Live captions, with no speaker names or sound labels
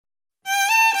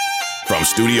From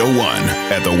Studio One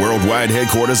at the worldwide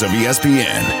headquarters of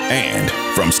ESPN and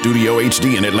from Studio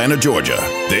HD in Atlanta, Georgia,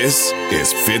 this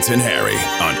is Fitz and Harry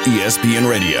on ESPN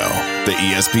Radio, the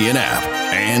ESPN app,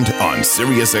 and on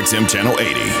SiriusXM Channel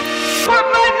 80. Put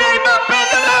my name up in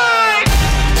the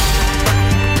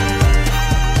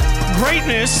line!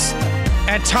 Greatness,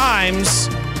 at times,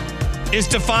 is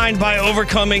defined by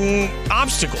overcoming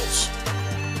obstacles.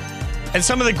 And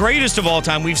some of the greatest of all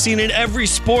time, we've seen in every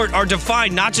sport, are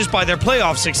defined not just by their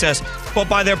playoff success, but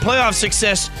by their playoff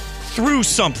success through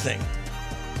something.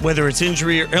 Whether it's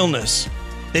injury or illness,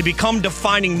 they become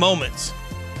defining moments.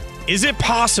 Is it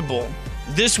possible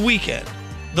this weekend,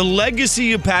 the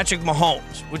legacy of Patrick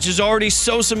Mahomes, which is already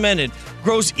so cemented,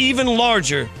 grows even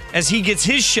larger as he gets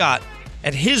his shot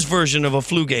at his version of a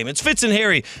flu game? It's Fitz and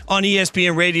Harry on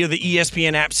ESPN Radio, the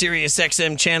ESPN app,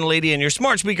 SiriusXM Channel 80, and your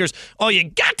smart speakers. All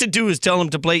you got to do is tell them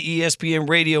to play ESPN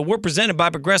Radio. We're presented by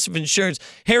Progressive Insurance.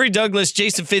 Harry Douglas,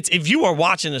 Jason Fitz, if you are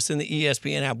watching us in the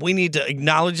ESPN app, we need to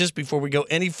acknowledge this before we go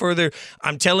any further.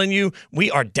 I'm telling you, we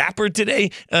are dapper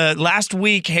today. Last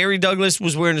week, Harry Douglas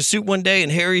was wearing a suit one day,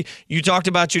 and Harry, you talked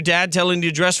about your dad telling you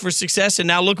to dress for success, and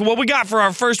now look at what we got for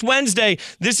our first Wednesday.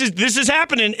 This is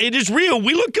happening. It is real.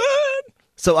 We look good.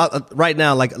 So right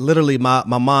now, like literally my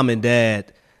mom and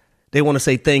dad, they want to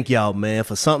say thank y'all, man,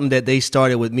 for something that they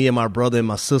started with me and my brother and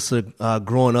my sister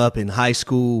growing up in high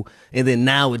school. And then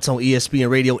now it's on ESPN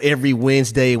Radio every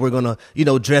Wednesday. We're going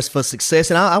to, dress for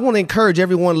success. And I want to encourage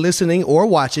everyone listening or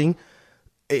watching,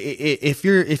 if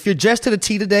you're dressed to the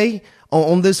T today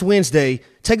on this Wednesday,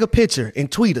 take a picture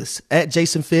and tweet us at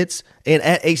Jason Fitz and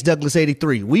at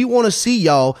HDouglas83. We want to see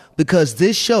y'all because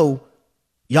this show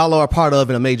y'all are a part of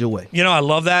in a major way. I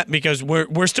love that because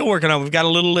we're still working on it. We've got a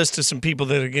little list of some people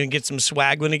that are going to get some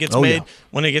swag when it gets made. Yeah.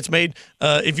 When it gets made,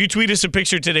 if you tweet us a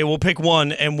picture today, we'll pick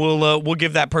one and we'll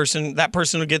give that person. That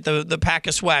person will get the pack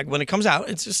of swag when it comes out.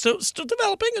 It's still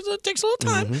developing. It takes a little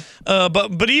time.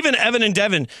 Mm-hmm. But even Evan and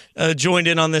Devin joined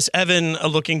in on this. Evan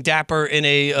looking dapper in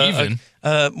a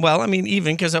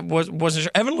even because I wasn't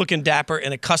sure. Evan looking dapper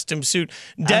in a custom suit.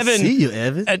 Devin, I see you,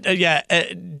 Evan.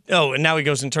 And now he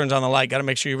goes and turns on the light. Got to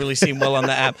make sure you really see him well on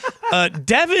the app.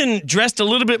 Devin dressed a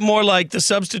little bit more like the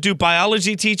substitute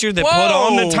biology teacher that put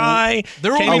on the tie.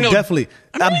 Definitely.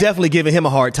 I'm definitely giving him a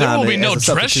hard time. There will be no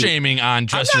dress shaming on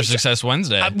Dress for Success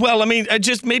Wednesday.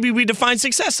 Just maybe we define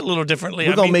success a little differently.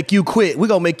 We're going to make you quit. We're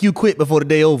going to make you quit before the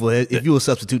day over if you're a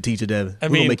substitute teacher, Devin. We're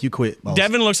going to make you quit, boss.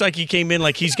 Devin looks like he came in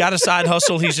like he's got a side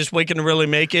hustle. He's just waiting to really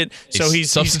make it. So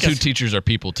substitute teachers are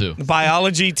people too.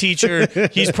 Biology teacher.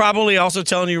 He's probably also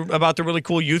telling you about the really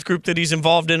cool youth group that he's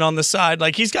involved in on the side.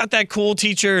 Like he's got that cool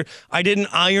teacher. I didn't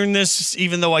iron this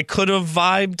even though I could have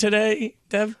vibe today,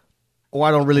 Dev. I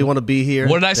don't really want to be here.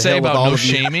 What did I say about no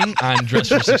shaming on Dress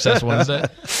for Success Wednesday?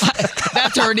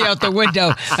 That's already out the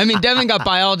window. Devin got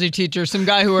biology teacher, some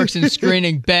guy who works in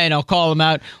screening, Ben, I'll call him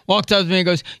out, walked up to me and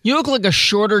goes, "You look like a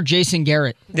shorter Jason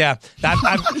Garrett." Yeah.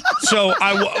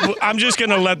 I'm just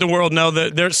going to let the world know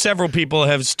that there's several people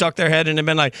have stuck their head in and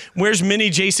been like, "Where's mini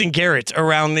Jason Garrett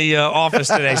around the office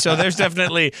today?" So there's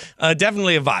definitely a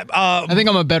vibe. I think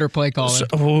I'm a better play caller.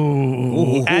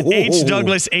 At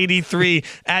HDouglas83,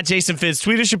 at Jason Fitz,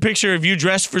 tweet us your picture of you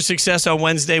dressed for success on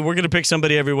Wednesday. We're going to pick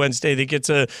somebody every Wednesday that gets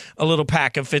a little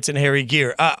pack of Fitz and Harry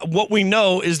gear. What we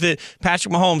know is that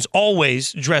Patrick Mahomes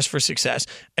always dressed for success,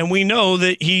 and we know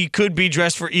that he could be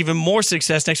dressed for even more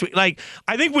success next week. Like,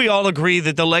 I think we all agree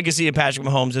that the legacy of Patrick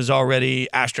Mahomes is already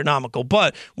astronomical,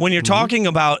 but when you're talking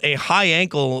about a high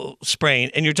ankle sprain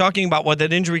and you're talking about what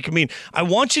that injury could mean, I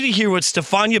want you to hear what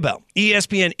Stephania Bell,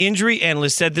 ESPN injury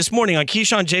analyst, said this morning on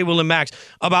Keyshawn, J. Will, and Max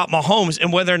about Mahomes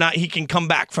and whether or not he can come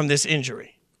back from this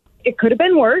injury. It could have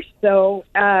been worse, so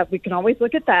we can always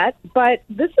look at that. But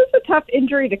this is a tough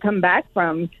injury to come back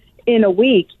from in a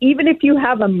week. Even if you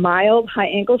have a mild high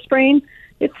ankle sprain,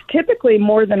 it's typically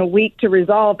more than a week to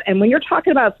resolve. And when you're talking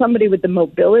about somebody with the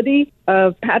mobility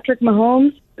of Patrick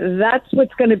Mahomes, that's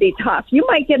what's going to be tough. You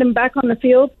might get him back on the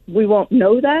field. We won't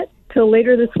know that till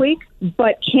later this week.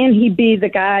 But can he be the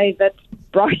guy that's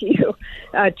brought you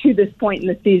to this point in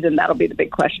the season? That'll be the big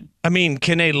question.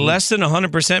 Can a less than 100%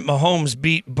 Mahomes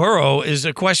beat Burrow is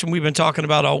a question we've been talking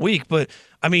about all week. But,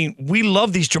 we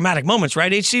love these dramatic moments,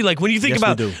 right, HC? Like, when you think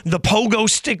about the pogo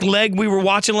stick leg we were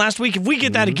watching last week, if we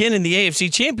get that again in the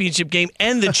AFC Championship game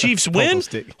and the Chiefs win,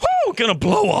 going to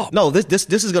blow up. No, this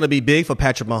is going to be big for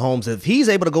Patrick Mahomes. If he's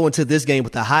able to go into this game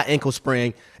with a high ankle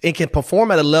sprain and can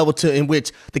perform at a level in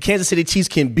which the Kansas City Chiefs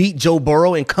can beat Joe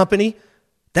Burrow and company,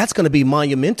 that's going to be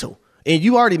monumental. And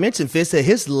you already mentioned, Fitz, that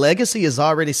his legacy is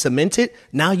already cemented.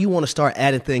 Now you want to start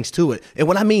adding things to it. And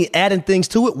when I mean adding things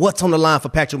to it, what's on the line for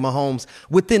Patrick Mahomes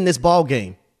within this ball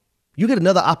game? You get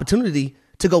another opportunity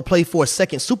to go play for a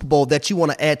second Super Bowl that you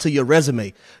want to add to your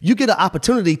resume. You get an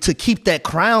opportunity to keep that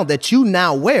crown that you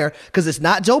now wear, because it's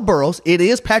not Joe Burrow's, it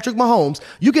is Patrick Mahomes.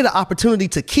 You get an opportunity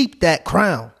to keep that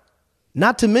crown.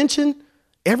 Not to mention,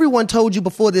 everyone told you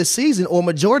before this season, or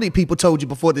majority of people told you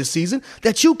before this season,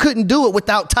 that you couldn't do it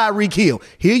without Tyreek Hill.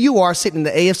 Here you are sitting in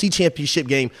the AFC Championship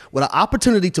game with an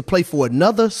opportunity to play for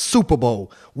another Super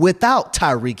Bowl without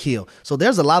Tyreek Hill. So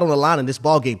there's a lot on the line in this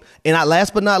ballgame. And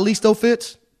last but not least, though,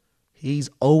 Fitz, he's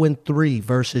 0-3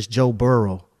 versus Joe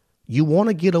Burrow. You want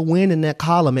to get a win in that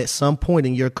column at some point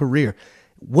in your career.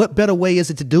 What better way is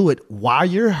it to do it while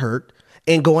you're hurt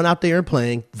and going out there and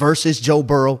playing versus Joe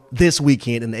Burrow this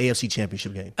weekend in the AFC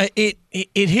Championship game?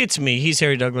 It hits me. He's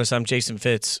Harry Douglas. I'm Jason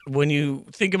Fitz. When you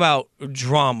think about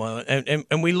drama,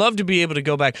 and we love to be able to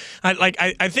go back,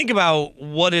 I think about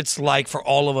what it's like for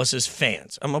all of us as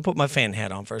fans. I'm going to put my fan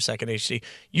hat on for a second, HC.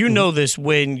 You know this,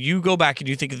 when you go back and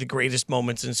you think of the greatest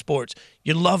moments in sports,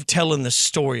 you love telling the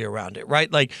story around it,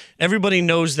 right? Like, everybody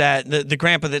knows that, the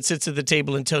grandpa that sits at the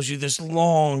table and tells you this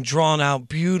long, drawn-out,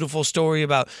 beautiful story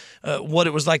about what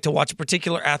it was like to watch a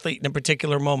particular athlete in a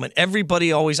particular moment.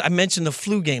 Everybody always, I mentioned the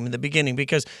flu game in the beginning,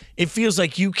 because it feels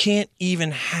like you can't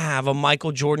even have a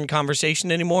Michael Jordan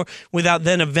conversation anymore without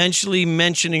then eventually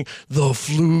mentioning the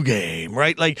flu game,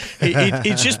 right? Like,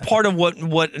 it's just part of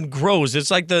what grows. It's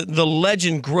like the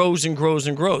legend grows and grows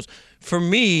and grows. For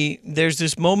me, there's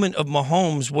this moment of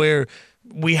Mahomes where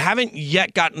we haven't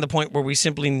yet gotten to the point where we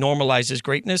simply normalize his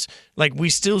greatness. Like, we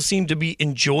still seem to be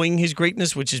enjoying his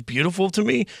greatness, which is beautiful to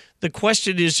me. The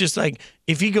question is just like,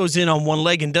 if he goes in on one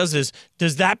leg and does this,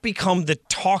 does that become the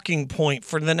talking point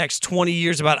for the next 20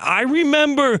 years about, I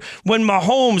remember when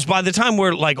Mahomes, by the time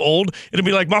we're like old, it'll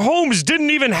be like, Mahomes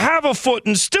didn't even have a foot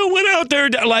and still went out there.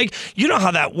 Like, you know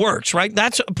how that works, right?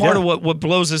 That's part of what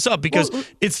blows us up, because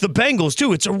it's the Bengals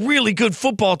too. It's a really good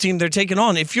football team they're taking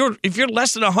on. If you're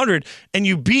less than 100 and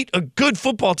you beat a good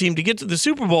football team to get to the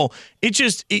Super Bowl,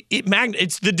 it's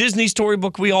the Disney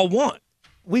storybook we all want.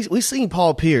 We seen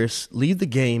Paul Pierce leave the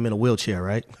game in a wheelchair,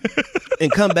 right?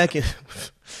 And come back and,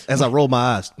 as I roll my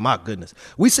eyes, my goodness.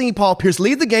 We seen Paul Pierce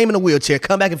leave the game in a wheelchair,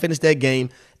 come back and finish that game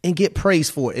and get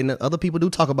praised for it. And other people do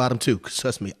talk about him too.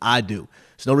 Trust me, I do.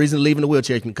 There's no reason to leave in a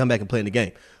wheelchair. You can come back and play in the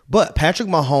game. But Patrick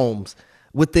Mahomes,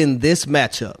 within this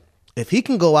matchup, if he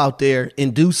can go out there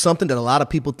and do something that a lot of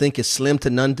people think is slim to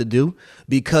none to do,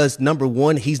 because number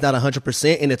one, he's not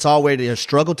 100%, and it's already a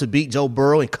struggle to beat Joe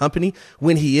Burrow and company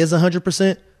when he is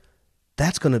 100%,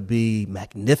 that's going to be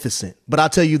magnificent. But I'll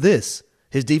tell you this,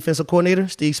 his defensive coordinator,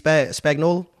 Steve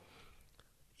Spagnuolo,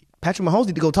 Patrick Mahomes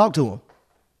need to go talk to him.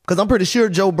 Because I'm pretty sure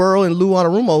Joe Burrow and Lou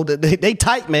Anarumo, they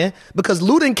tight, man, because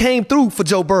Lou didn't came through for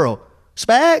Joe Burrow.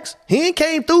 Spags, he ain't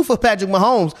came through for Patrick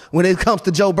Mahomes when it comes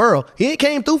to Joe Burrow. He ain't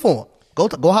came through for him. Go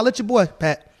holler at your boy,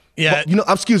 Pat. Yeah.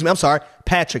 Excuse me, I'm sorry.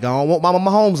 Patrick. I don't want Mama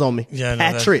Mahomes on me. Yeah,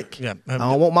 Patrick. I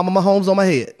don't want Mama Mahomes on my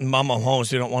head. Mama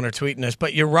Mahomes, you don't want her tweeting this.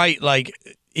 But you're right. Like,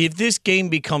 if this game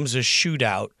becomes a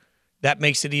shootout, that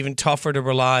makes it even tougher to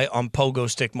rely on pogo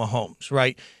stick Mahomes,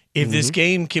 right? If this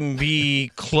game can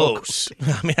be close,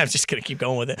 I mean, I'm just going to keep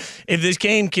going with it. If this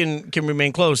game can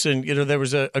remain close, and there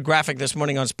was a graphic this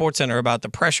morning on SportsCenter about the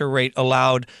pressure rate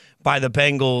allowed by the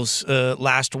Bengals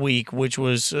last week, which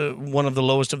was one of the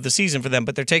lowest of the season for them.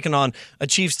 But they're taking on a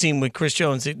Chiefs team with Chris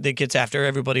Jones that gets after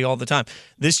everybody all the time.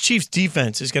 This Chiefs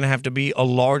defense is going to have to be a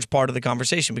large part of the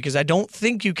conversation, because I don't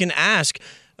think you can ask.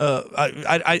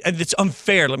 It's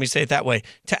unfair, let me say it that way,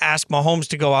 to ask Mahomes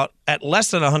to go out at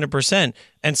less than 100%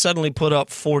 and suddenly put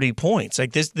up 40 points.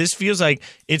 Like, this feels like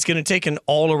it's going to take an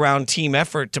all-around team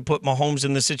effort to put Mahomes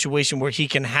in the situation where he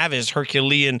can have his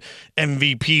Herculean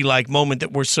MVP-like moment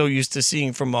that we're so used to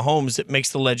seeing from Mahomes that makes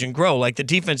the legend grow. Like, the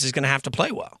defense is going to have to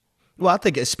play well. Well, I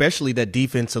think especially that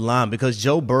defensive line, because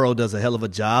Joe Burrow does a hell of a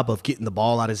job of getting the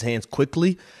ball out of his hands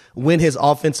quickly when his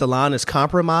offensive line is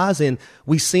compromised. And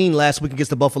we seen last week against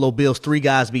the Buffalo Bills, 3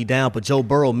 guys be down, but Joe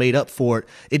Burrow made up for it.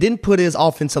 It didn't put his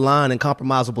offensive line in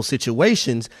compromisable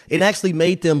situations. It actually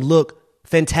made them look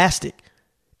fantastic.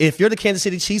 If you're the Kansas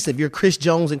City Chiefs, if you're Chris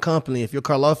Jones and company, if you're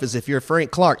Karlaftis, if you're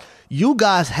Frank Clark, you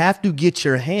guys have to get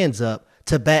your hands up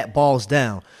to bat balls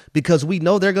down, because we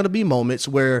know there are going to be moments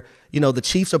where, the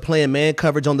Chiefs are playing man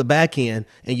coverage on the back end,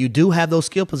 and you do have those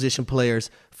skill position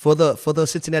players for the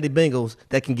Cincinnati Bengals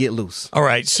that can get loose. All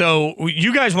right, so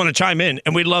you guys want to chime in,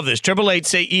 and we love this.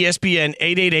 888-SAY-ESPN,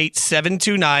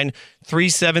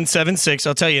 888-729-3776.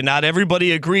 I'll tell you, not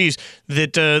everybody agrees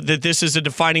that this is a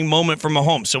defining moment for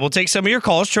Mahomes. So we'll take some of your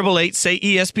calls.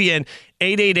 888-SAY-ESPN,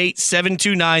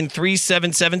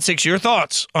 888-729-3776. Your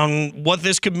thoughts on what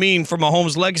this could mean for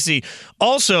Mahomes' legacy.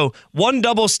 Also, one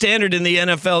double standard in the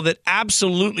NFL that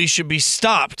absolutely should be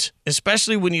stopped,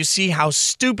 especially when you see how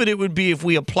stupid it would be if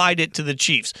we applied it to the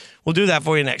Chiefs. We'll do that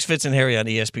for you next. Fitz and Harry on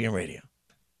ESPN Radio.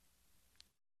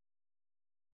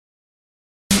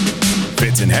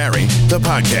 Fitz and Harry, the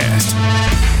podcast.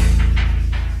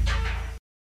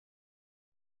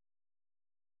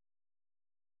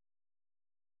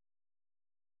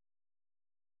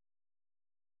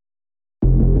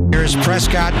 Here's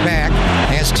Prescott back,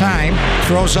 has time,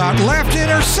 throws out left,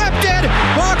 intercepted.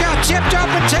 Ball got tipped up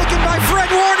and taken by Fred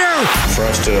Warner. For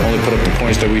us to only put up the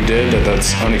points that we did,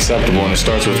 that's unacceptable, and it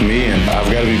starts with me, and I've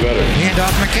got to be better. Hand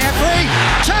off McCaffrey,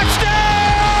 touchdown!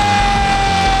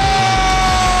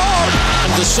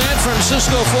 The San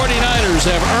Francisco 49ers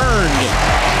have earned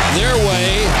their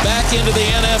way back into the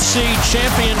NFC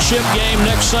Championship game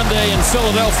next Sunday in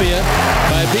Philadelphia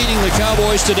by beating the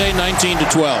Cowboys today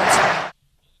 19-12.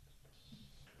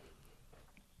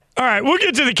 All right, we'll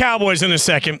get to the Cowboys in a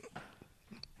second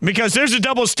because there's a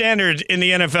double standard in the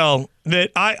NFL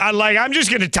that I like. I'm just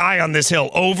going to die on this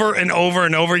hill over and over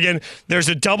and over again. There's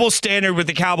a double standard with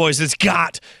the Cowboys that's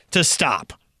got to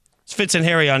stop. It's Fitz and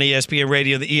Harry on ESPN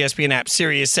Radio, the ESPN app,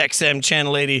 Sirius XM,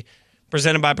 Channel 80,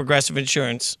 presented by Progressive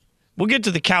Insurance. We'll get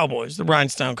to the Cowboys, the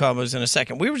Rhinestone Cowboys, in a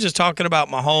second. We were just talking about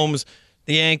Mahomes,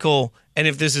 the ankle, and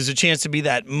if this is a chance to be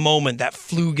that moment, that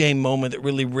flu game moment that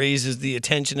really raises the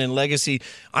attention and legacy.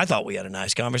 I thought we had a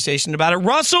nice conversation about it.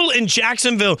 Russell in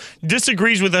Jacksonville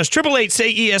disagrees with us.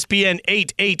 888-SAY-ESPN,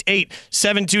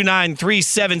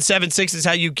 888-729-3776 is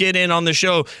how you get in on the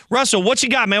show. Russell, what you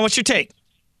got, man? What's your take?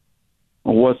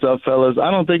 What's up, fellas?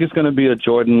 I don't think it's going to be a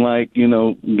Jordan-like,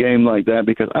 game like that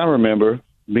because I remember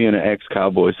being an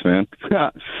ex-Cowboys fan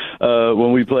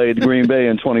when we played Green Bay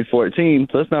in 2014.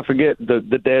 Let's not forget the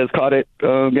Dez caught it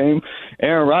game.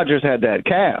 Aaron Rodgers had that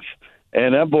calf,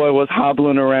 and that boy was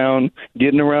hobbling around,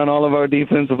 getting around all of our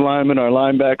defensive linemen, our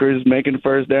linebackers, making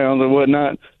first downs and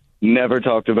whatnot. Never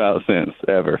talked about since,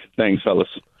 ever. Thanks, fellas.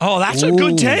 Oh, that's a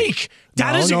good take.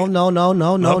 No,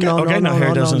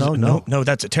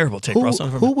 that's a terrible take, Russell.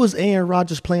 Who was Aaron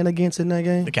Rodgers playing against in that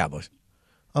game? The Cowboys.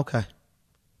 Okay.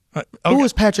 Who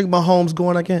was Patrick Mahomes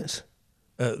going against?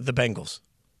 The Bengals.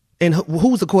 And who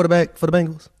was the quarterback for the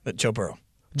Bengals? Joe Burrow.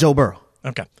 Joe Burrow.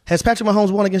 Okay. Has Patrick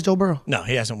Mahomes won against Joe Burrow? No,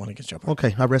 he hasn't won against Joe Burrow.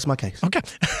 Okay, I rest my case. Okay.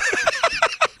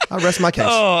 I rest my case.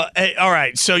 Oh, hey, all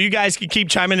right. So you guys can keep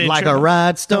chiming in. Like a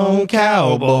Rhinestone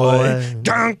Cowboy.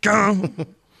 Dun, dun.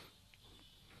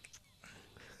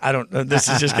 I don't know. This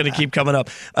is just going to keep coming up.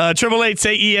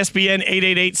 888-SAY-ESPN,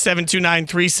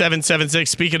 888-729-3776.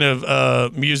 Speaking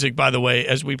of music, by the way,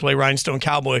 as we play Rhinestone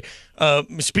Cowboy,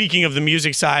 speaking of the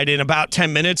music side, in about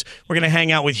 10 minutes, we're going to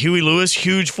hang out with Huey Lewis,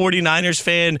 huge 49ers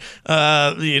fan.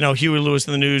 Huey Lewis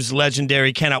in the News,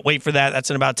 legendary. Cannot wait for that.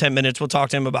 That's in about 10 minutes. We'll talk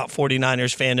to him about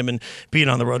 49ers fandom and being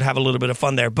on the road, have a little bit of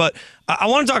fun there. But I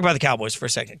want to talk about the Cowboys for a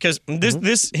second because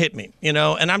this hit me, and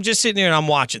I'm just sitting here and I'm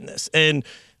watching this. And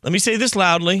let me say this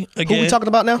loudly again. Who are we talking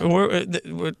about now?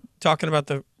 We're talking about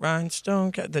the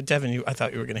Rhinestone. The Devin, I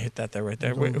thought you were going to hit that there right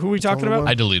there. Who are we talking about?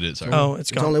 I deleted it. Sorry. Oh,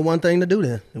 it's gone. There's only one thing to do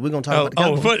then. We're going to talk about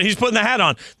the Cowboys. He's putting the hat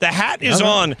on. The hat is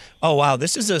on. Oh, wow.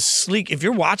 This is a sleek. If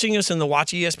you're watching us in the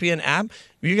Watch ESPN app,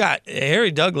 you got Harry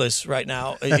Douglas right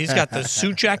now. He's got the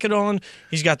suit jacket on.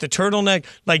 He's got the turtleneck.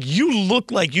 Like, you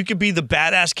look like you could be the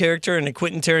badass character in a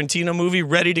Quentin Tarantino movie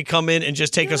ready to come in and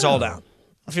just take us all down.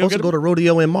 I'm supposed to go to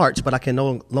rodeo in March, but I can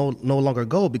no longer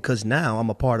go because now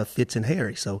I'm a part of Fitz and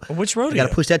Harry. So which rodeo? I got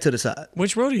to push that to the side.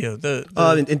 Which rodeo?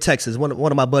 In Texas. One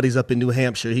of my buddies up in New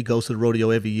Hampshire, he goes to the rodeo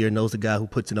every year, knows the guy who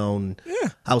puts it on. Yeah.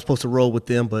 I was supposed to roll with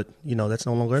them, but that's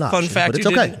no longer an option. Fun fact, but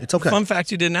it's okay. Fun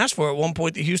fact you didn't ask for. At one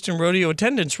point, the Houston rodeo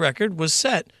attendance record was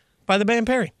set by the band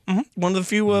Perry. One of the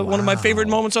few, one of my favorite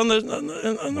moments on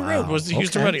the road was the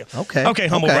Houston rodeo. Okay,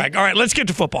 humble brag. All right, let's get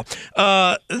to football.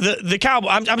 The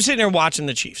Cowboys. I'm sitting there watching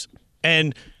the Chiefs.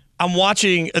 And I'm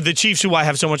watching the Chiefs, who I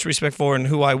have so much respect for, and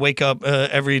who I wake up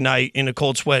every night in a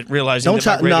cold sweat, realizing don't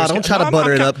try to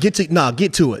butter it up. Get to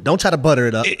it. Don't try to butter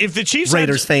it up. If the Chiefs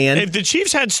if the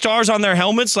Chiefs had stars on their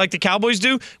helmets like the Cowboys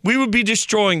do, we would be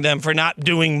destroying them for not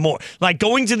doing more. Like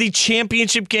going to the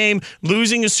championship game,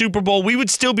 losing a Super Bowl, we would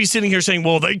still be sitting here saying,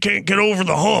 "Well, they can't get over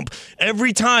the hump."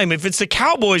 Every time, if it's the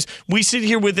Cowboys, we sit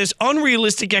here with this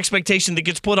unrealistic expectation that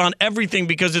gets put on everything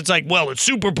because it's like, well, it's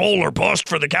Super Bowl or bust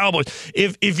for the Cowboys.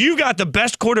 If you got the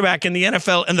best quarterback in the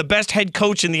NFL and the best head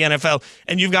coach in the NFL,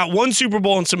 and you've got one Super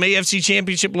Bowl and some AFC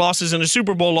championship losses and a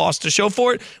Super Bowl loss to show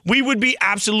for it, we would be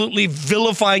absolutely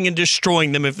vilifying and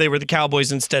destroying them if they were the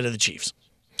Cowboys instead of the Chiefs.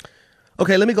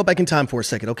 Okay, let me go back in time for a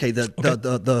second. Okay,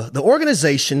 the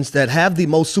organizations that have the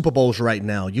most Super Bowls right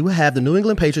now, you have the New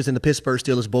England Patriots and the Pittsburgh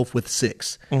Steelers both with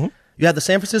 6. You have the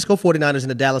San Francisco 49ers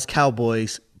and the Dallas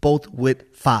Cowboys both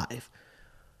with 5.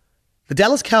 The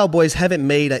Dallas Cowboys haven't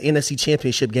made an NFC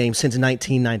championship game since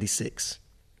 1996.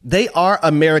 They are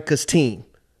America's team.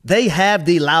 They have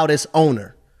the loudest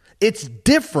owner. It's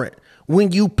different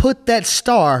when you put that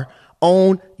star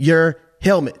on your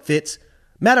helmet, Fitz.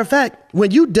 Matter of fact,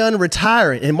 when you're done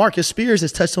retiring, and Marcus Spears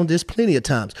has touched on this plenty of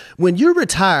times, when you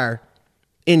retire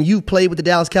and you play with the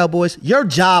Dallas Cowboys, your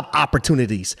job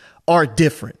opportunities are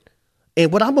different.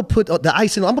 And what I'm gonna put the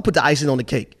icing on the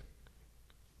cake.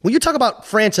 When you talk about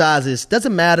franchises,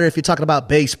 doesn't matter if you're talking about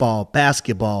baseball,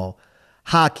 basketball,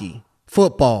 hockey,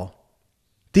 football.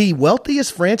 The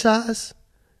wealthiest franchise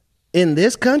in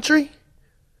this country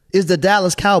is the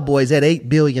Dallas Cowboys at $8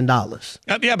 billion.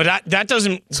 Yeah, but that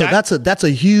doesn't... So that's a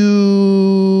huge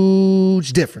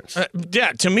difference.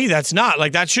 Yeah, to me, that's not.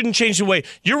 Like, that shouldn't change the way...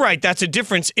 You're right, that's a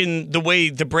difference in the way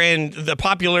the brand, the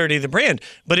popularity of the brand.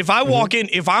 But if I walk in,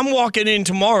 if I'm walking in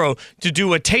tomorrow to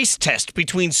do a taste test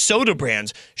between soda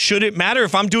brands, should it matter?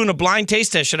 If I'm doing a blind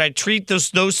taste test, should I treat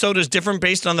those sodas different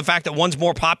based on the fact that one's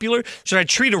more popular? Should I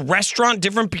treat a restaurant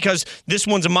different because this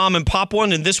one's a mom and pop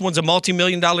one and this one's a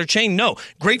multi-million-dollar chain? No.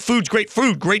 Great food's great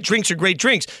food. Great drinks are great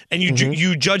drinks. And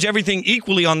you judge everything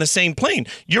equally on the same plane.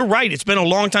 You're right. It's been a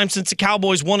long time since the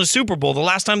Cowboys won a Super Bowl. The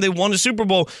last time they won a Super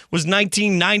Bowl was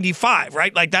 1995,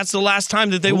 right? Like, that's the last time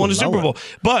that they won a Super Bowl.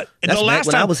 But that's the last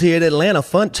when time I was here at Atlanta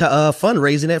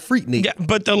fundraising at Freaknik. Yeah,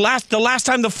 but the last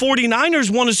time the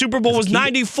 49ers won a Super Bowl was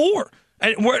 94.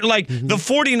 And we're like, the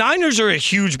 49ers are a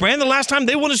huge brand. The last time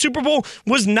they won a Super Bowl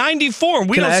was 94.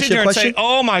 We don't sit there and say,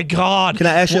 oh, my God. Can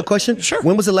I ask you a question? Sure.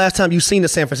 When was the last time you seen the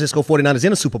San Francisco 49ers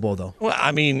in a Super Bowl, though? Well,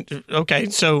 I mean, okay,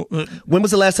 so... when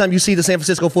was the last time you see the San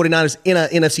Francisco 49ers in an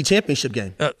NFC championship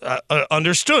game?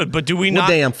 Understood, but do we not...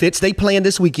 Well, damn, Fitz, they playing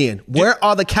this weekend. Where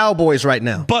are the Cowboys right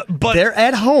now? But they're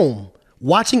at home,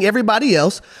 watching everybody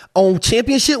else on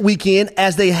championship weekend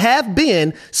as they have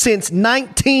been since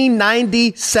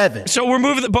 1997. So we're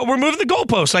moving the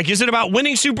goalposts. Like, is it about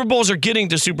winning Super Bowls or getting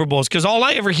to Super Bowls? Because all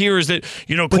I ever hear is that,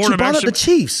 quarterbacks... But you brought up the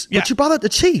Chiefs. Yeah. But you brought up the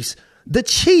Chiefs. The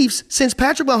Chiefs, since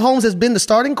Patrick Mahomes has been the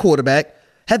starting quarterback,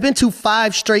 have been to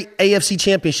 5 straight AFC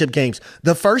championship games.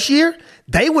 The first year,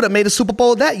 they would have made a Super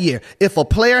Bowl that year if a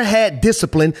player had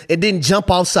discipline and didn't jump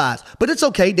off sides. But it's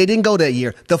okay. They didn't go that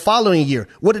year. The following year,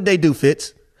 what did they do,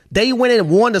 Fitz? They went and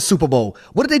won the Super Bowl.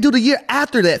 What did they do the year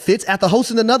after that, Fitz? After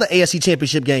hosting another AFC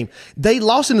championship game, they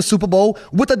lost in the Super Bowl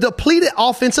with a depleted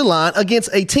offensive line against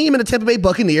a team in the Tampa Bay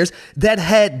Buccaneers that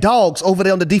had dogs over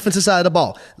there on the defensive side of the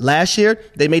ball. Last year,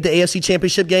 they made the AFC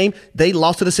championship game. They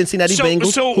lost to the Cincinnati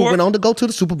Bengals, who went on to go to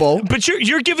the Super Bowl. But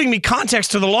you're giving me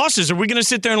context to the losses. Are we going to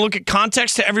sit there and look at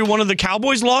context to every one of the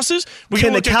Cowboys' losses?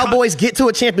 Can the Cowboys get to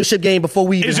a championship game before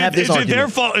we even have this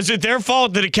argument? Is it their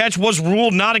fault that a catch was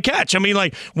ruled not a catch? I mean,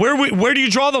 like, where do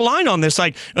you draw the line on this?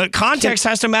 Like, context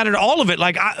has to matter to all of it.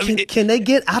 Like, can they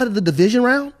get out of the division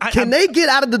round? Can they get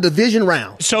out of the division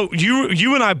round? So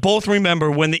you and I both remember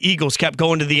when the Eagles kept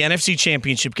going to the NFC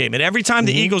Championship game, and every time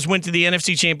the Eagles went to the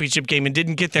NFC Championship game and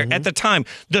didn't get there, at the time,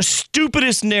 the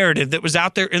stupidest narrative that was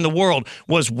out there in the world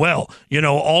was, well,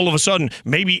 all of a sudden,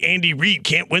 maybe Andy Reid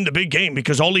can't win the big game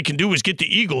because all he can do is get the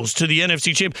Eagles to the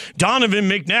NFC Champ. Donovan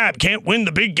McNabb can't win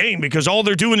the big game because all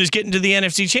they're doing is getting to the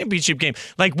NFC Championship game.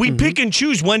 Like, we pick and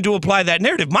choose when to apply that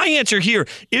narrative. My answer here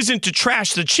isn't to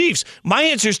trash the Chiefs. My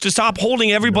answer is to stop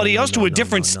holding everybody else to a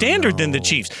different standard than the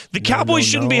Chiefs. The Cowboys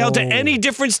shouldn't be held to any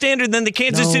different standard than the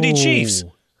Kansas City Chiefs.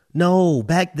 No,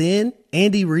 back then,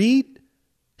 Andy Reid,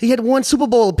 he had one Super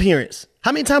Bowl appearance.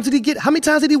 How many times did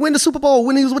he win the Super Bowl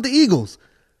when he was with the Eagles?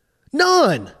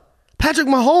 None. Patrick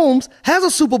Mahomes has a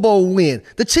Super Bowl win.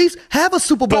 The Chiefs have a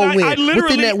Super Bowl win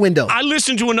within that window. I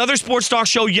listened to another sports talk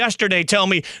show yesterday tell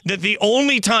me that the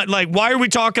only time, like, why are we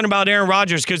talking about Aaron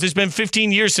Rodgers? Because it's been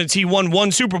 15 years since he won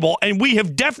one Super Bowl. And we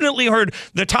have definitely heard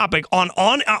the topic on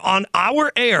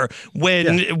our air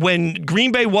when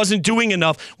Green Bay wasn't doing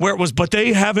enough, where it was, but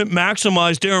they haven't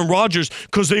maximized Aaron Rodgers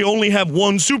because they only have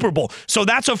one Super Bowl. So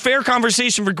that's a fair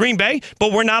conversation for Green Bay,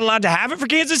 but we're not allowed to have it for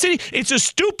Kansas City? It's a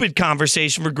stupid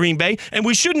conversation for Green Bay. And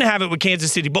we shouldn't have it with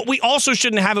Kansas City, but we also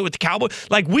shouldn't have it with the Cowboys.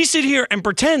 Like, we sit here and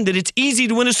pretend that it's easy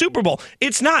to win a Super Bowl.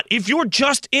 It's not. If you're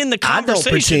just in the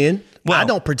conversation. I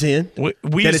don't pretend that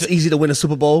it's easy to win a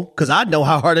Super Bowl because I know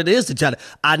how hard it is to try to.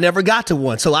 I never got to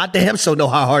one, so I damn sure know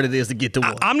how hard it is to get to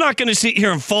one. I'm not going to sit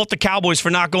here and fault the Cowboys for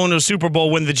not going to a Super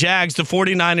Bowl when the Jags, the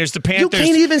 49ers, the Panthers. You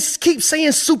can't even keep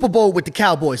saying Super Bowl with the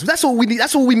Cowboys. That's what we need.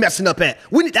 That's what we messing up at.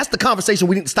 That's the conversation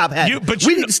we need to stop having.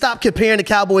 We need to stop comparing the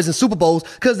Cowboys and Super Bowls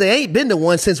because they ain't been to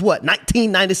one since what,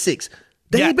 1996.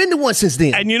 They ain't been to one since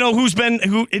then. And you know who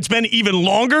it's been even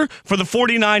longer for the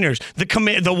 49ers,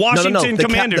 the Washington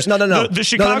Commanders, the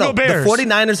Chicago Bears. The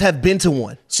 49ers have been to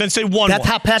one. Since they won That's one.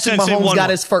 how Patrick Mahomes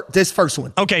got this first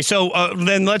one. Okay, so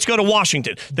then let's go to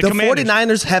Washington. The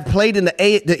 49ers have played in the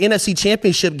NFC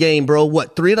Championship game, bro,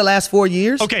 3 of the last 4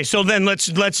 years? Okay, so then let's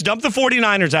dump the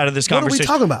 49ers out of this conversation.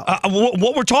 What are we talking about?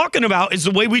 What we're talking about is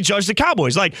the way we judge the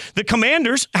Cowboys. Like, the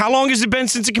Commanders, how long has it been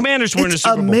since the Commanders were in the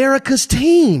Super Bowl? America's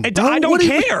team. I don't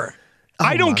care.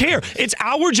 I don't care. It's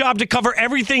our job to cover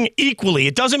everything equally.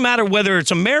 It doesn't matter whether it's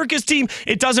America's team.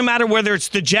 It doesn't matter whether it's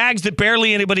the Jags that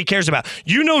barely anybody cares about.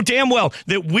 You know damn well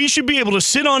that we should be able to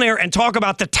sit on air and talk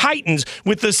about the Titans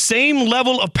with the same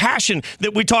level of passion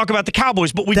that we talk about the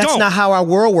Cowboys, but we don't. That's not how our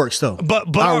world works, though.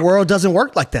 But our world doesn't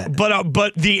work like that.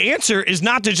 But the answer is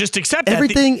not to just accept that.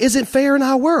 Everything isn't fair in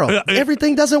our world.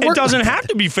 Everything doesn't work. It doesn't like have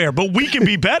to be fair, but we can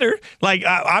be better. Like,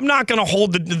 I'm not going to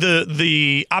hold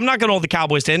I'm not going to hold the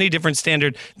Cowboys to any different standard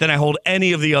than I hold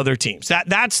any of the other teams.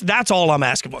 That's all I'm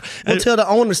asking for. Well, tell the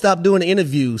owner to stop doing the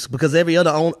interviews because every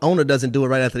other owner doesn't do it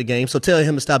right after the game. So tell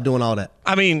him to stop doing all that.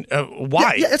 I mean,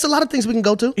 why? Yeah, it's a lot of things we can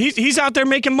go to. He's out there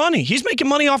making money. He's making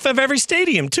money off of every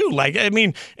stadium too. Like, I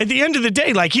mean, at the end of the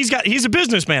day, like he's a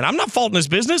businessman. I'm not faulting his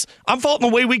business. I'm faulting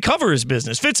the way we cover his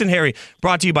business. Fitz and Harry,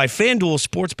 brought to you by FanDuel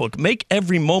Sportsbook. Make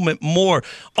every moment more.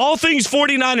 All things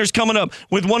 49ers coming up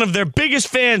with one of their biggest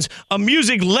fans, a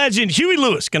music legend, Huey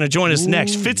Lewis, going to join us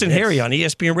next. Fitz and Harry on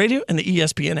ESPN Radio and the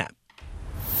ESPN app.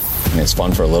 I mean, it's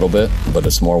fun for a little bit, but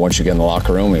it's more once you get in the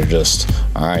locker room, you're just,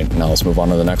 all right, now let's move on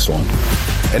to the next one.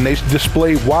 And they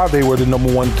displayed why they were the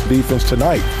number one defense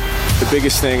tonight. The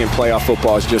biggest thing in playoff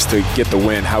football is just to get the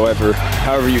win, however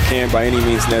you can, by any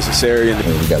means necessary. I mean,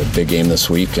 we've got a big game this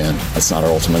week, and that's not our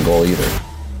ultimate goal either.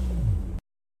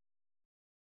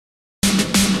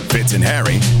 Fitz and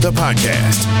Harry, the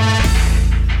podcast.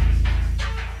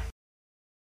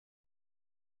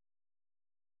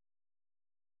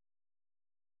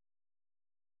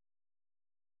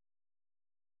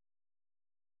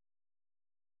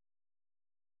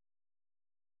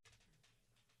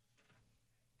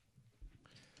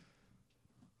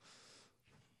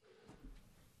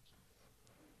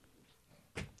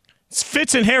 It's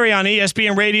Fitz and Harry on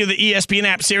ESPN Radio, the ESPN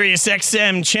app, Sirius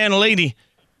XM, Channel 80.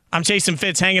 I'm Jason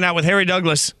Fitz, hanging out with Harry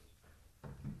Douglas.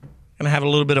 Going to have a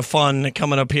little bit of fun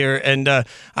coming up here, and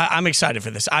I'm excited for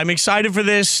this.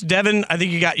 Devin, I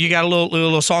think you got a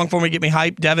little song for me, get me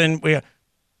hyped. Devin,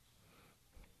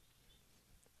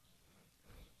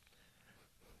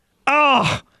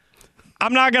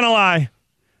 I'm not going to lie.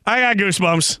 I got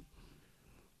goosebumps.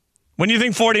 When you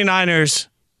think 49ers,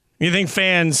 you think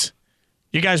fans,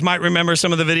 you guys might remember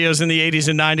some of the videos in the 80s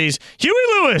and 90s.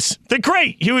 Huey Lewis, the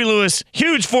great Huey Lewis,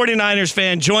 huge 49ers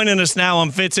fan, joining us now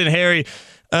on Fitz and Harry.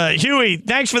 Huey,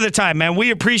 thanks for the time, man.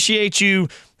 We appreciate you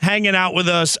hanging out with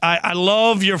us. I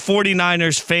love your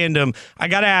 49ers fandom. I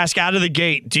got to ask, out of the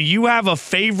gate, do you have a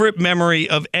favorite memory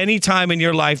of any time in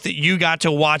your life that you got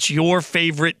to watch your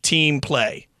favorite team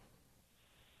play?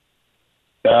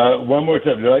 One more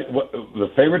time.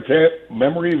 The favorite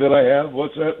memory that I have,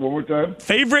 what's that? One more time?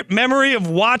 Favorite memory of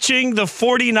watching the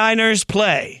 49ers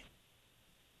play?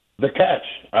 The catch.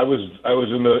 I was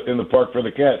in the park for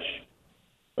the catch.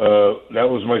 That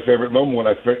was my favorite moment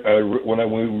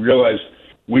when we realized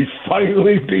we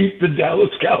finally beat the Dallas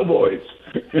Cowboys.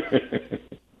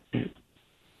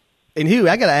 And Hugh,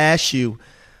 I got to ask you,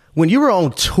 when you were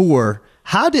on tour,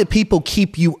 how did people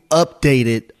keep you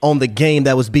updated on the game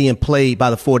that was being played by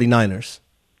the 49ers?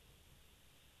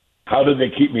 How did they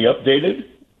keep me updated?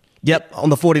 Yep, on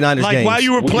the 49ers like games. While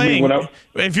you were playing,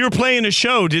 if you were playing a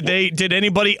show, did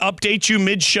anybody update you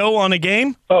mid-show on a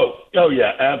game? Oh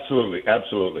yeah, absolutely.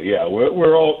 Yeah,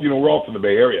 we're all from the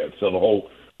Bay Area, so the whole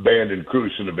band and crew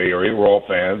from the Bay Area, we're all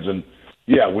fans, and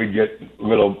yeah, we get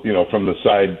little, from the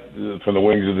side, from the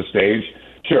wings of the stage,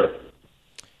 sure,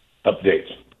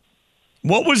 updates.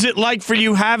 What was it like for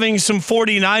you having some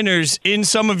 49ers in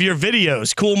some of your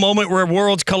videos? Cool moment where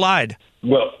worlds collide.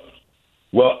 Well,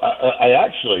 I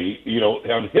actually,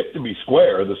 on Hip to Be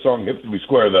Square, the song Hip to Be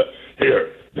Square, the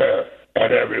here, there,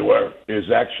 and everywhere is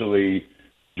actually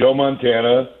Joe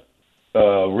Montana,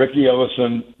 Ricky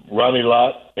Ellison, Ronnie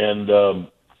Lott, and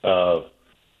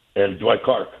Dwight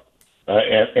Clark.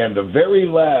 And the very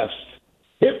last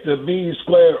Hip to Be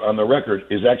Square on the record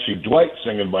is actually Dwight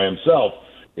singing by himself.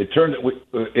 It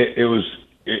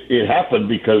happened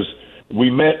because we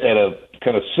met at a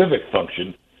kind of civic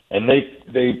function, and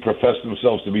they professed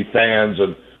themselves to be fans,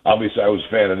 and obviously I was a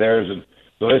fan of theirs, and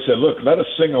so they said, look, let us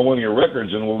sing on one of your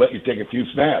records, and we'll let you take a few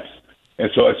snaps.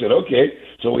 And so I said, okay.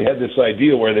 So we had this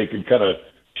idea where they could kind of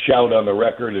shout on the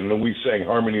record, and then we sang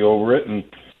harmony over it, and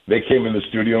they came in the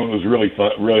studio, and it was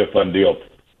really a fun deal.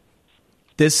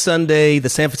 This Sunday, the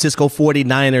San Francisco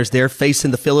 49ers, they're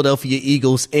facing the Philadelphia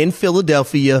Eagles in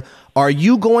Philadelphia. Are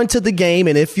you going to the game?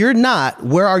 And if you're not,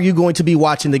 where are you going to be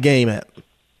watching the game at?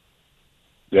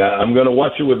 Yeah, I'm going to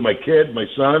watch it with my kid, my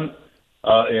son,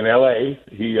 in L.A.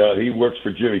 He works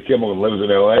for Jimmy Kimmel and lives in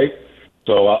L.A.,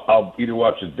 so I'll either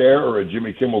watch it there or at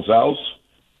Jimmy Kimmel's house.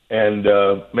 And,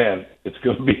 man, it's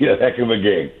going to be a heck of a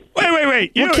game.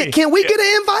 Wait. Well, can we get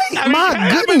an invite?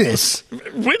 My goodness.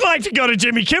 We'd like to go to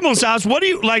Jimmy Kimmel's house. What do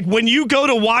you like when you go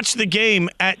to watch the game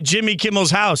at Jimmy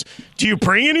Kimmel's house? Do you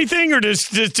bring anything, or does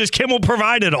Kimmel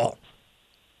provide it all?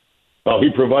 Oh, he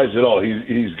provides it all.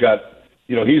 He's got,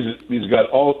 he's got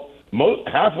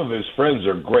half of his friends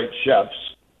are great chefs,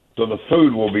 so the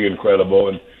food will be incredible.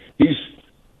 And he's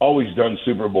always done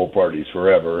Super Bowl parties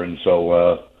forever, and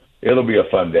so it'll be a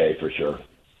fun day for sure.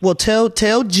 Well, tell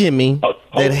Jimmy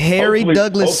that Harry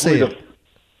Douglas said.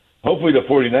 Hopefully the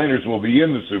 49ers will be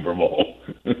in the Super Bowl.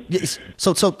 Yes.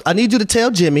 So I need you to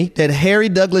tell Jimmy that Harry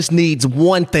Douglas needs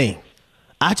one thing.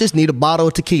 I just need a bottle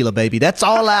of tequila, baby. That's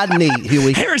all I need,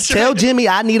 Huey. Tell Jimmy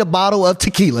I need a bottle of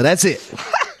tequila. That's it.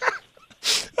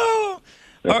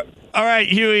 All right,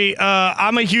 Huey.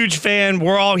 I'm a huge fan.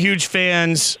 We're all huge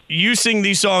fans. You sing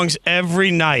these songs every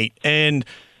night, and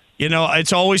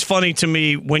it's always funny to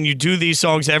me when you do these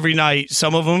songs every night.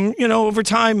 Some of them, over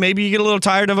time, maybe you get a little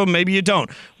tired of them, maybe you don't.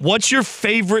 What's your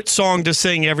favorite song to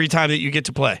sing every time that you get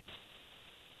to play?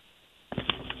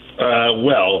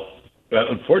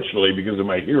 Unfortunately, because of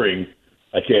my hearing,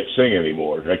 I can't sing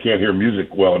anymore. I can't hear music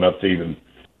well enough to even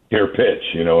hear pitch.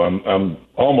 I'm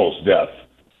almost deaf.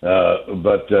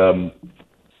 But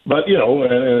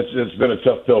it's been a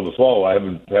tough pill to swallow. I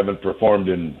haven't performed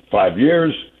in 5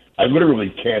 years. I literally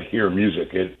can't hear music.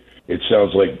 It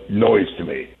sounds like noise to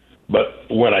me. But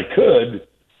when I could,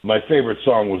 my favorite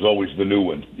song was always the new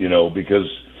one, because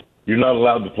you're not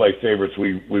allowed to play favorites.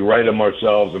 We write them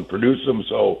ourselves and produce them,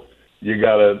 so you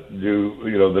got to do,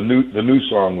 the new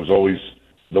song was always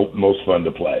the most fun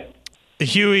to play.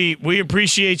 Huey, we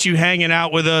appreciate you hanging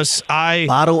out with us.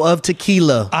 Bottle of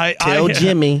tequila. Tell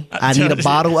Jimmy I need a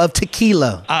bottle of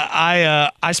tequila.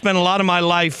 I spent a lot of my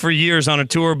life for years on a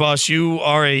tour bus. You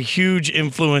are a huge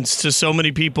influence to so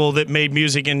many people that made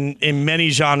music in many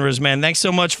genres, man. Thanks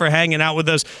so much for hanging out with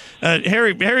us.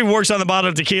 Harry works on the bottle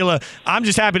of tequila. I'm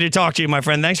just happy to talk to you, my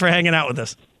friend. Thanks for hanging out with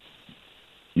us.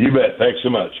 You bet. Thanks so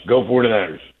much. Go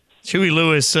 49ers. Huey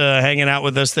Lewis hanging out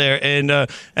with us there. And,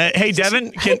 hey,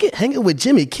 Devin. Hanging with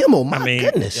Jimmy Kimmel. My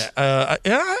goodness.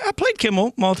 I played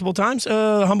Kimmel multiple times.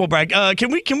 Humble brag.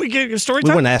 Can we get a story time?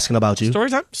 We weren't asking about you. Story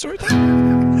time?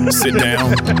 Sit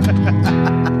down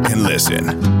and listen.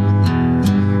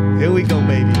 Here we go,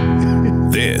 baby.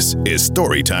 This is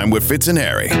Story Time with Fitz and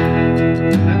Harry.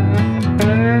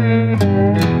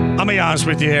 I'll be honest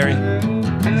with you, Harry.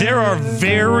 There are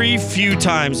very few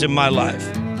times in my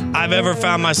life I've ever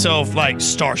found myself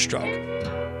starstruck.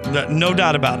 No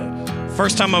doubt about it.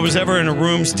 First time I was ever in a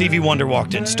room, Stevie Wonder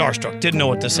walked in, starstruck, didn't know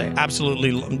what to say,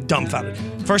 absolutely dumbfounded.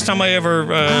 First time I ever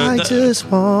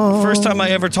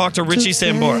talked to Richie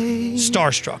Sambora,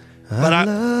 starstruck. But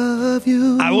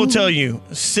I will tell you,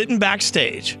 sitting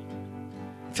backstage,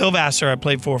 Phil Vassar I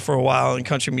played for a while in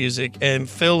country music, and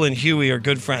Phil and Huey are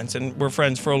good friends, and we're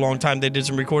friends for a long time. They did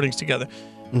some recordings together.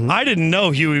 Mm-hmm. I didn't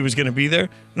know Huey was going to be there,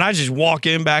 and I just walk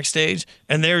in backstage,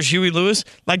 and there's Huey Lewis.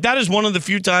 That is one of the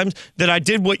few times that I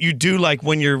did what you do,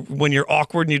 when you're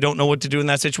awkward and you don't know what to do in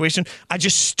that situation. I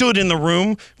just stood in the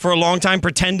room for a long time,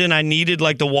 pretending I needed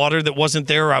the water that wasn't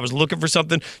there, or I was looking for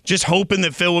something, just hoping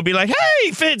that Phil would be like,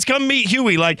 "Hey, Fitz, come meet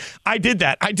Huey." I did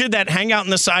that. Hang out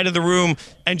in the side of the room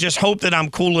and just hope that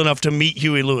I'm cool enough to meet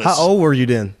Huey Lewis. How old were you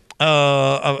then?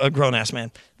 A grown-ass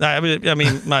man. I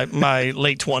mean, my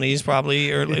late 20s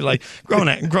probably, or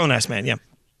grown-ass man, yeah.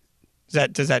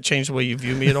 Does that change the way you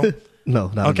view me at all?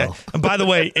 No, not at all. And by the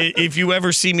way, if you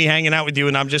ever see me hanging out with you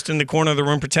and I'm just in the corner of the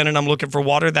room pretending I'm looking for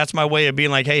water, that's my way of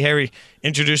being like, "Hey, Harry,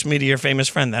 introduce me to your famous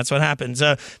friend." That's what happens.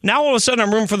 Now all of a sudden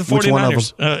I'm rooting for the 49ers. Which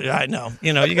one of them? I know.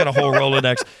 You got a whole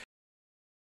Rolodex.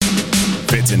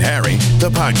 Fitz and Harry,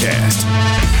 the podcast.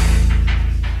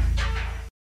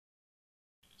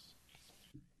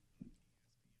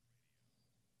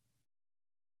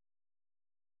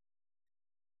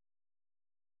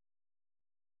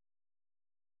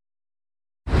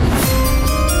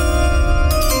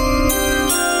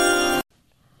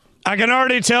 I can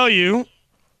already tell you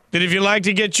that if you like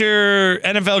to get your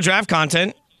NFL draft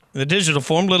content in the digital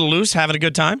form, little loose, having a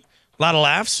good time, a lot of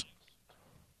laughs,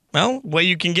 well, way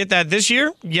you can get that this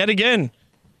year, yet again,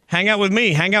 hang out with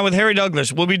me, hang out with Harry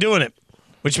Douglas. We'll be doing it,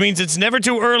 which means it's never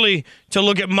too early to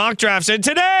look at mock drafts. And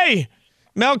today,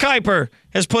 Mel Kiper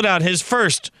has put out his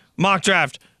first mock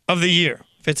draft of the year.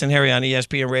 Fitz and Harry on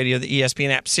ESPN Radio, the ESPN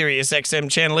app, Sirius XM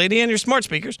Channel 80, and your smart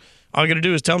speakers. All you got to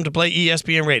do is tell them to play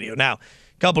ESPN Radio. Now,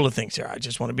 a couple of things here I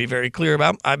just want to be very clear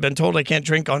about. I've been told I can't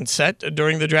drink on set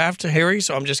during the draft, Harry,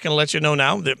 so I'm just going to let you know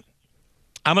now that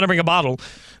I'm going to bring a bottle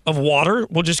of water.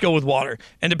 We'll just go with water.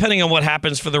 And depending on what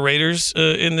happens for the Raiders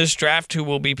in this draft, who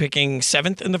will be picking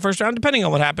 7th in the first round, depending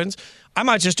on what happens, I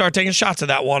might just start taking shots of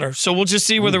that water. So we'll just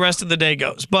see where the rest of the day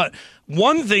goes. But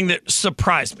one thing that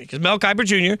surprised me, because Mel Kiper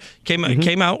Jr.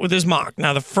 came out with his mock.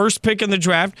 Now, the first pick in the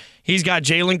draft, he's got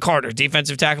Jalen Carter,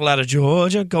 defensive tackle out of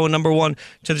Georgia, going number 1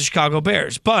 to the Chicago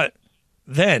Bears. But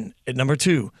then at number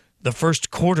 2, the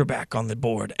first quarterback on the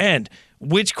board. And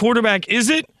which quarterback is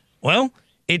it? Well,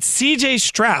 it's C.J.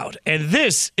 Stroud, and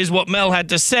this is what Mel had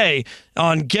to say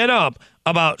on Get Up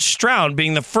about Stroud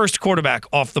being the first quarterback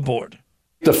off the board.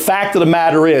 The fact of the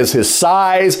matter is his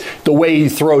size, the way he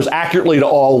throws accurately to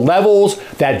all levels,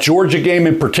 that Georgia game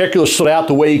in particular stood out,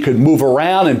 the way he could move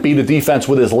around and beat a defense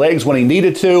with his legs when he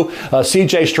needed to.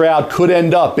 C.J. Stroud could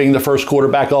end up being the first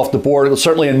quarterback off the board.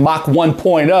 Certainly in Mock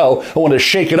 1.0, I want to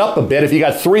shake it up a bit. If you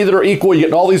got 3 that are equal, you're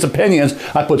getting all these opinions,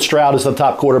 I put Stroud as the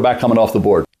top quarterback coming off the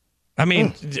board. I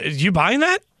mean, you buying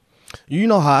that? You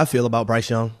know how I feel about Bryce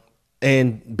Young.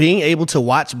 And being able to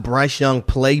watch Bryce Young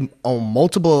play on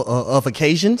multiple of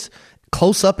occasions,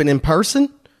 close up and in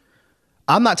person,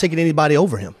 I'm not taking anybody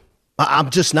over him. I'm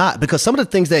just not, because some of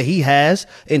the things that he has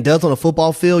and does on a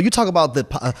football field, you talk about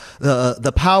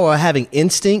the power of having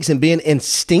instincts and being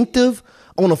instinctive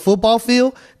on a football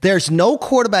field. There's no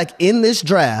quarterback in this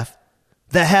draft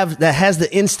that has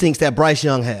the instincts that Bryce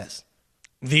Young has.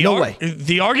 No way.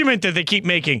 The argument that they keep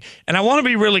making, and I want to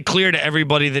be really clear to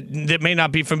everybody that may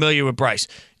not be familiar with Bryce.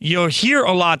 You'll hear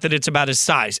a lot that it's about his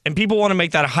size, and people want to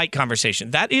make that a height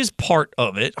conversation. That is part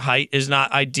of it. Height is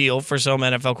not ideal for some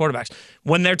NFL quarterbacks.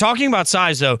 When they're talking about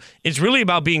size, though, it's really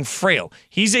about being frail.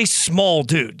 He's a small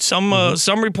dude. Some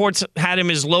reports had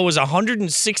him as low as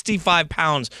 165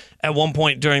 pounds at one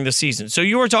point during the season. So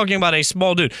you were talking about a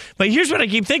small dude. But here's what I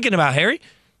keep thinking about, Harry.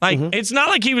 It's not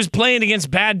like he was playing against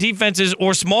bad defenses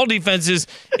or small defenses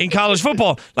in college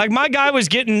football. Like, my guy was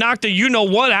getting knocked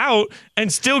you-know-what out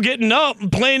and still getting up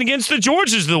and playing against the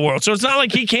Georgias of the world. So it's not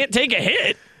like he can't take a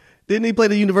hit. Didn't he play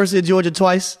the University of Georgia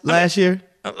twice last year?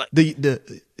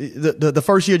 The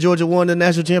first year Georgia won the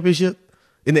national championship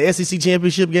in the SEC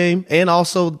championship game and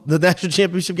also the national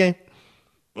championship game?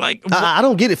 I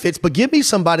don't get it, Fitz, but give me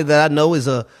somebody that I know is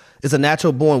a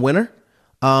natural-born winner.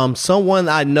 Someone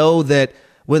I know that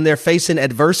when they're facing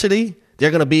adversity,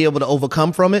 they're going to be able to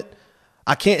overcome from it.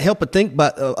 I can't help but think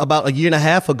about a year and a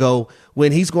half ago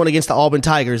when he's going against the Auburn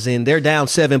Tigers and they're down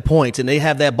 7 points and they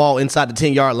have that ball inside the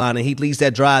 10-yard line and he leads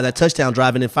that drive, that touchdown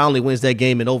drive, and then finally wins that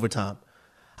game in overtime.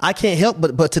 I can't help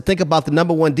but to think about the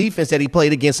number 1 defense that he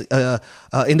played against in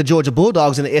the Georgia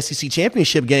Bulldogs in the SEC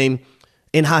championship game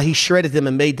and how he shredded them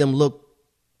and made them look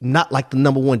not like the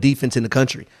number 1 defense in the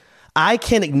country. I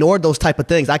can't ignore those type of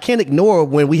things. I can't ignore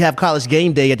when we have College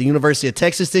Game Day at the University of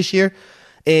Texas this year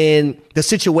and the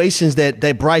situations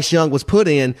that Bryce Young was put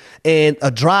in and a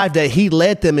drive that he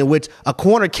led them in which a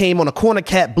corner came on a corner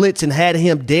cat blitz and had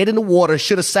him dead in the water,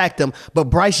 should have sacked him, but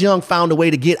Bryce Young found a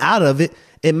way to get out of it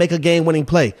and make a game-winning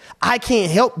play. I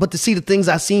can't help but to see the things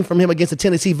I've seen from him against the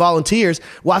Tennessee Volunteers.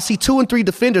 Well, I see 2 and 3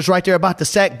 defenders right there about to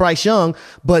sack Bryce Young,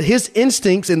 but his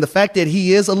instincts and the fact that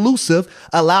he is elusive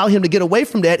allow him to get away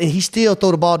from that, and he still throw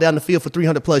the ball down the field for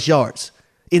 300-plus yards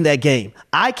in that game.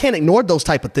 I can't ignore those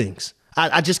type of things.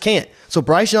 I just can't. So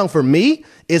Bryce Young, for me,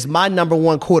 is my number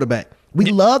 1 quarterback. We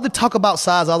love to talk about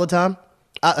size all the time,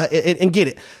 and get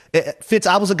it. Fitz,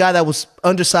 I was a guy that was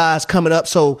undersized coming up,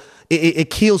 so it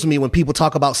kills me when people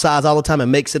talk about size all the time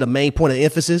and makes it a main point of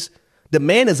emphasis. The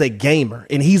man is a gamer,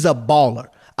 and he's a baller.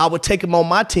 I would take him on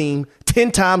my team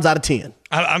 10 times out of 10.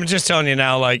 I'm just telling you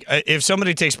now, like, if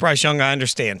somebody takes Bryce Young, I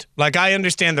understand. Like, I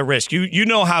understand the risk. You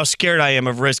know how scared I am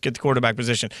of risk at the quarterback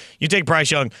position. You take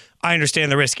Bryce Young, I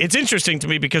understand the risk. It's interesting to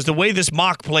me because the way this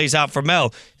mock plays out for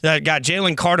Mel, that got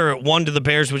Jalen Carter at 1 to the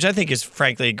Bears, which I think is,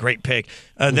 frankly, a great pick.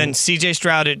 Then C.J.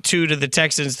 Stroud at 2 to the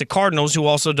Texans. The Cardinals, who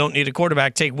also don't need a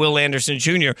quarterback, take Will Anderson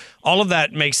Jr. All of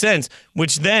that makes sense,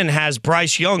 which then has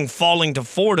Bryce Young falling to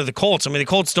 4 to the Colts. I mean, the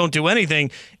Colts don't do anything,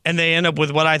 and they end up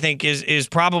with what I think is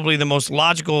probably the most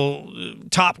logical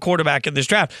top quarterback in this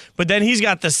draft. But then he's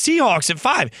got the Seahawks at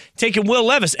 5, taking Will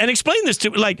Levis. And explain this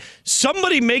to me. Like,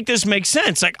 somebody make this make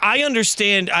sense. Like, I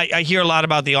understand. I hear a lot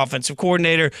about the offensive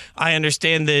coordinator. I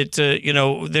understand that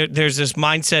there's this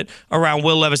mindset around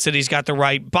Will Levis that he's got the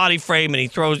right body frame and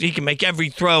he can make every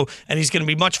throw, and he's going to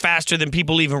be much faster than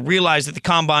people even realize at the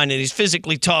combine, and he's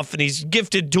physically tough and he's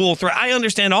gifted dual threat. I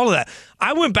understand all of that.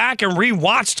 I went back and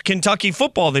rewatched Kentucky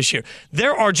football this year.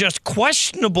 There are just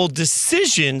questionable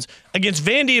decisions against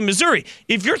Vandy and Missouri.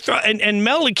 If you're and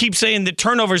Mel keeps saying that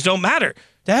turnovers don't matter.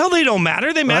 The hell they don't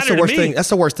matter. They matter to me. That's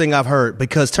the worst thing I've heard,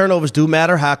 because turnovers do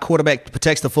matter, how a quarterback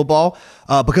protects the football.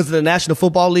 Because of the National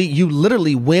Football League, you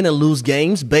literally win and lose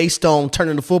games based on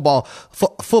turning the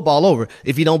football over.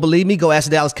 If you don't believe me, go ask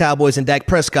the Dallas Cowboys and Dak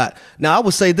Prescott. Now, I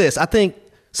would say this. I think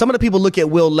some of the people look at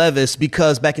Will Levis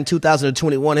because back in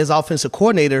 2021, his offensive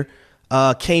coordinator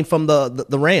came from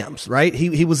the Rams, right?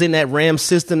 He was in that Rams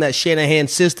system, that Shanahan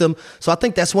system. So I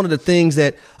think that's one of the things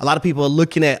that a lot of people are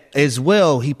looking at as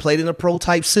well. He played in a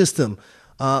pro-type system.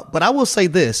 But I will say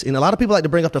this, and a lot of people like to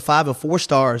bring up the 5 and 4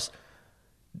 stars.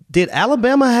 Did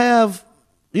Alabama have,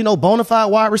 bona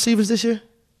fide wide receivers this year?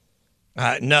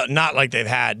 No, not like they've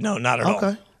had. No, not at all.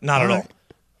 Okay. Not at all.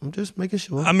 I'm just making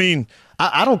sure. I mean,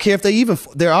 I don't care if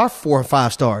there are 4 or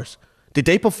 5 stars. Did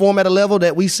they perform at a level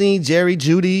that we seen Jerry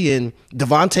Jeudy and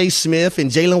Devontae Smith and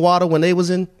Jalen Waddle when they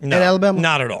was at Alabama?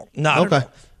 Not at all. Not at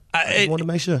all. I just wanted to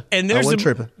make sure. And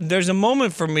there's a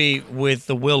moment for me with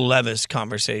the Will Levis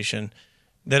conversation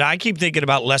that I keep thinking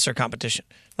about lesser competition.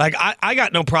 Like, I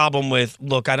got no problem with,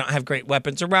 look, I don't have great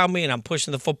weapons around me, and I'm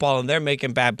pushing the football, and they're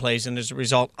making bad plays, and as a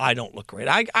result, I don't look great.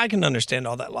 I can understand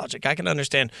all that logic. I can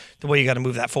understand the way you got to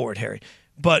move that forward, Harry.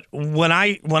 But when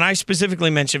I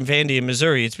specifically mentioned Vandy and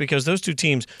Missouri, it's because those two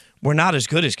teams were not as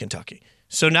good as Kentucky.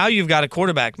 So now you've got a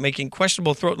quarterback making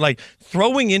questionable throw. Like,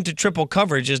 throwing into triple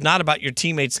coverage is not about your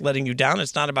teammates letting you down.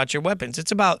 It's not about your weapons.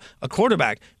 It's about a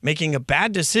quarterback making a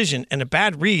bad decision and a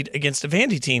bad read against a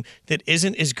Vandy team that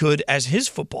isn't as good as his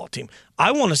football team.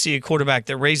 I want to see a quarterback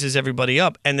that raises everybody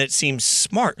up and that seems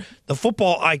smart. The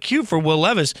football IQ for Will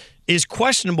Levis is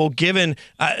questionable given,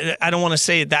 I don't want to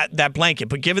say that blanket,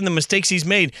 but given the mistakes he's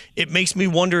made, it makes me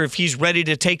wonder if he's ready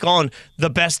to take on the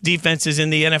best defenses in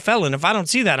the NFL. And if I don't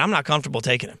see that, I'm not comfortable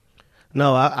taking him.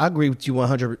 No, I agree with you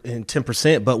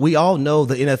 110%, but we all know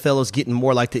the NFL is getting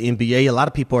more like the NBA. A lot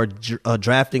of people are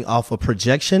drafting off of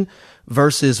projection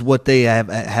versus what they have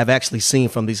actually seen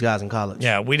from these guys in college.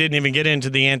 Yeah, we didn't even get into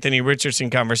the Anthony Richardson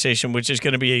conversation, which is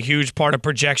going to be a huge part of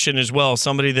projection as well.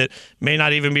 Somebody that may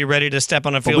not even be ready to step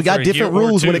on a field. But we got different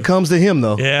rules when it comes to him,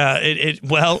 though. Yeah,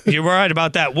 well, you're right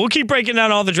about that. We'll keep breaking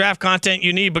down all the draft content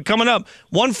you need, but coming up,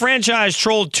 one franchise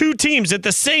trolled 2 teams at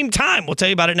the same time. We'll tell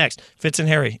you about it next. Fitz and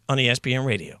Harry on ESPN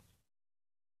Radio.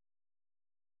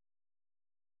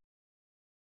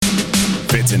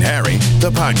 Fitz and Harry,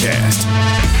 the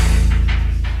podcast.